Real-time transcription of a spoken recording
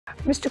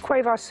Mr.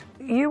 Cuevas,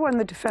 you and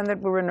the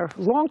defendant were in a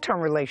long-term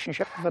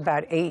relationship of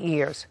about 8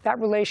 years. That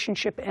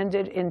relationship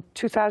ended in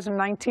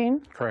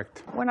 2019?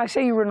 Correct. When I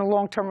say you were in a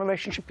long-term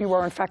relationship, you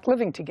were in fact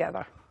living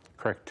together?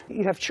 Correct.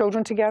 You have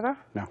children together?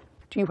 No.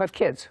 Do you have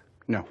kids?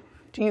 No.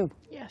 Do you?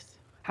 Yes.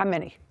 How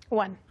many?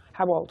 1.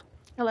 How old?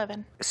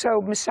 11. So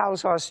Ms.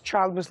 Salazar's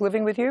child was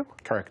living with you?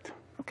 Correct.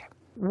 Okay.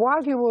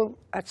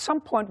 At some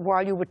point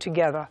while you were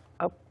together,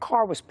 a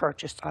car was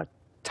purchased, a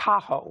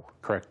Tahoe.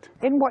 Correct.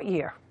 In what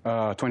year?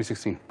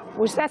 2016.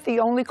 Was that the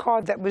only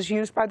car that was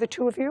used by the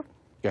two of you?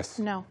 Yes.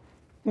 No.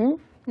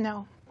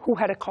 No. Who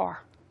had a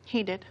car?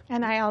 He did.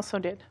 And I also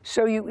did.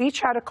 So you each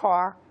had a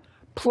car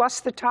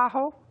plus the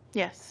Tahoe?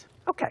 Yes.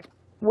 Okay.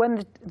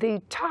 When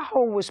the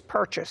Tahoe was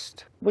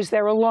purchased, was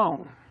there a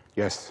loan?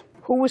 Yes.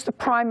 Who was the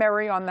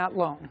primary on that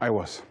loan? I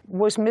was.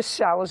 Was Miss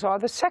Salazar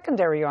the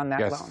secondary on that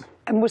Yes. loan?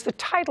 And was the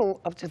title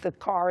of the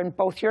car in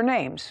both your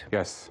names?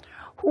 Yes.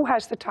 Who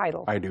has the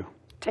title? I do.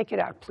 Take it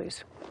out,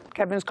 please.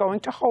 Kevin's going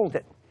to hold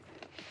it.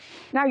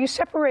 Now, you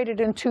separated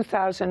in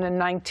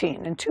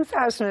 2019. In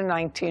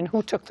 2019,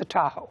 who took the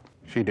Tahoe?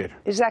 She did.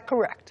 Is that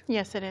correct?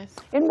 Yes, it is.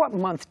 In what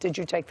month did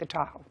you take the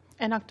Tahoe?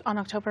 And on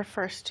October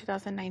 1st,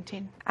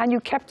 2019. And you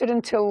kept it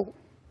until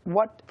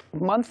what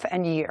month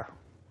and year?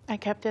 I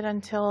kept it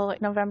until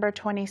November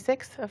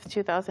 26th of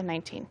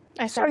 2019.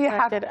 I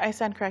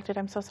stand corrected.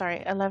 I'm so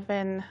sorry.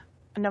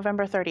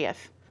 November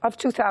 30th. Of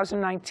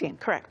 2019?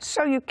 Correct.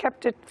 So you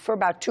kept it for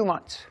about 2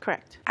 months?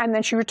 Correct. And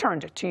then she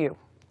returned it to you?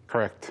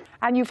 Correct.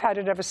 And you've had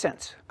it ever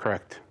since?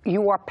 Correct.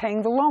 You are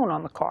paying the loan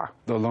on the car?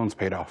 The loan's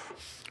paid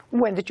off.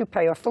 When did you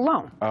pay off the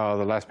loan?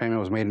 The last payment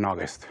was made in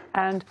August.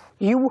 And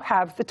you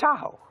have the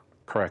Tahoe?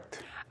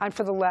 Correct. And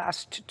for the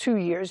last 2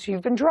 years,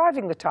 you've been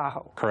driving the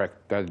Tahoe? Correct.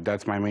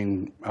 That's my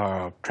main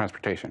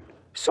transportation.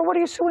 So what are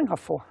you suing her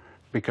for?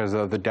 Because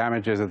of the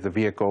damages that the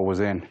vehicle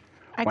was in.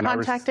 I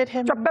contacted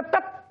him.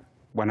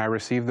 When I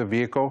received the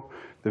vehicle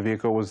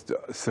was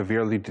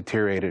severely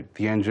deteriorated.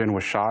 The engine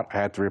was shot. I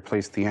had to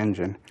replace the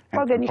engine.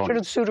 Well, then you should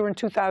have sued her in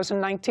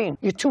 2019.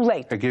 You're too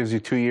late. It gives you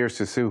 2 years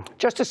to sue.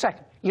 Just a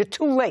second. You're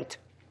too late.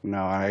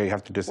 No, I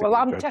have to disagree,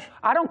 Well, Judge.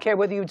 I don't care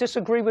whether you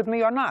disagree with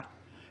me or not.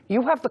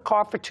 You have the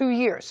car for 2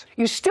 years.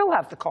 You still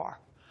have the car.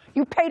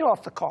 You paid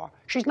off the car.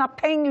 She's not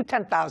paying you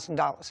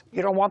 $10,000.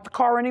 You don't want the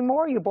car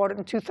anymore? You bought it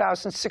in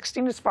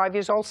 2016. It's 5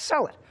 years old.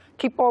 Sell it.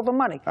 Keep all the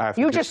money.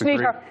 You just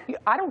need her.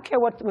 I don't care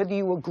whether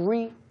you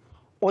agree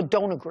or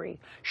don't agree.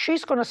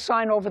 She's going to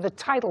sign over the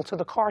title to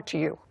the car to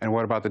you. And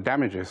what about the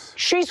damages?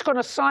 She's going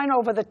to sign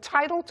over the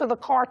title to the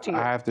car to you.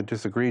 I have to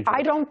disagree, Judge.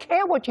 I don't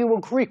care what you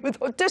agree with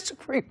or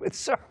disagree with,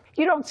 sir.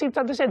 You don't seem to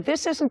understand.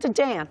 This isn't a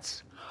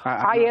dance.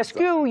 I ask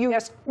you, you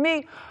ask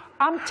me.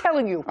 I'm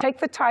telling you, take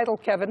the title,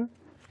 Kevin,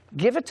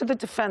 give it to the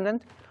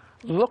defendant,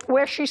 look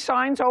where she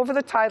signs over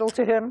the title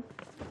to him.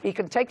 He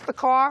can take the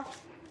car,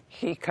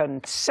 he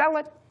can sell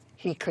it,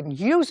 he can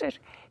use it,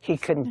 he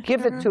can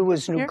give it to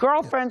his new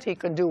girlfriend, he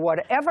can do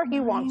whatever he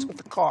wants with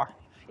the car.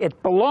 It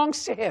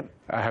belongs to him.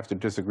 I have to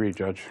disagree,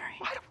 Judge.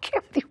 I don't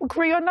care if you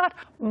agree or not.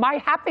 My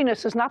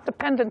happiness is not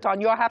dependent on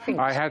your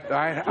happiness.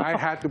 I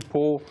had to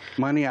pull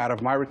money out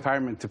of my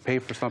retirement to pay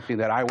for something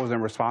that I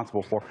wasn't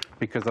responsible for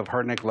because of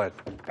her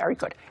neglect. Very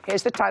good.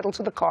 Here's the title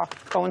to the car.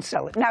 Go and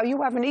sell it. Now, you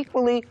have an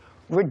equally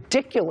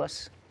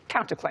ridiculous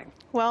counterclaim.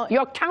 Well,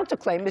 your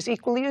counterclaim is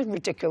equally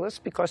ridiculous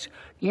because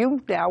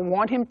you now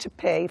want him to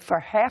pay for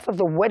half of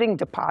the wedding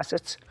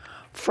deposits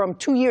from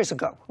 2 years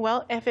ago.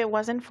 Well, if it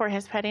wasn't for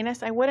his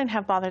pettiness, I wouldn't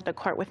have bothered the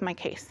court with my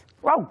case.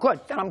 Oh, good.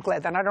 Then I'm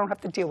glad. Then I don't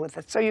have to deal with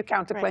it. So your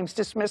counterclaim's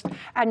dismissed,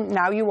 and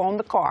now you own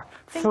the car.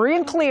 Free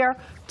and clear.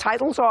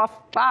 Title's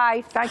off.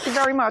 Bye. Thank you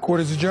very much.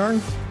 Court is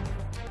adjourned.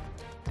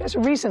 There's a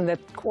reason that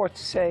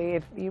courts say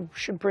if you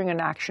should bring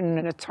an action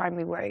in a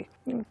timely way.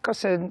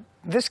 Because in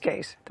this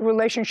case, the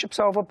relationship's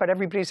over, but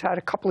everybody's had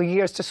a couple of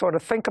years to sort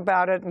of think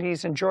about it, and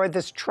he's enjoyed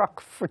this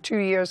truck for 2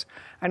 years,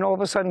 and all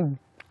of a sudden,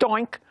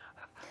 doink,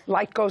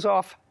 light goes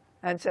off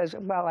and says,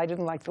 well, I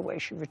didn't like the way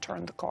she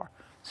returned the car.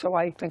 So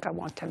I think I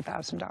want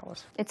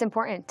 $10,000. It's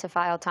important to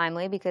file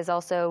timely because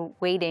also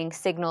waiting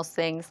signals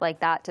things like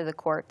that to the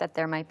court, that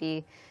there might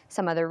be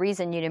some other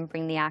reason you didn't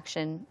bring the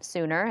action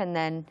sooner and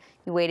then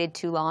you waited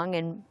too long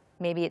and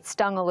maybe it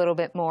stung a little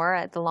bit more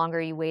at the longer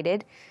you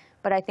waited.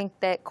 But I think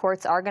that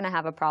courts are going to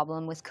have a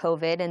problem with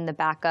COVID and the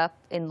backup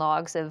in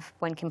logs of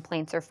when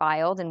complaints are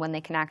filed and when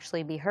they can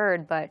actually be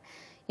heard. But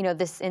you know,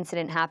 this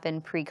incident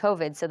happened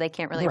pre-COVID, so they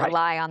can't really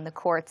rely on the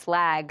court's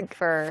lag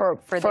for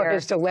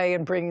his delay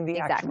in bringing the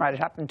action. Right, it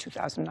happened in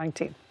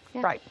 2019.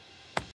 Yeah. Right.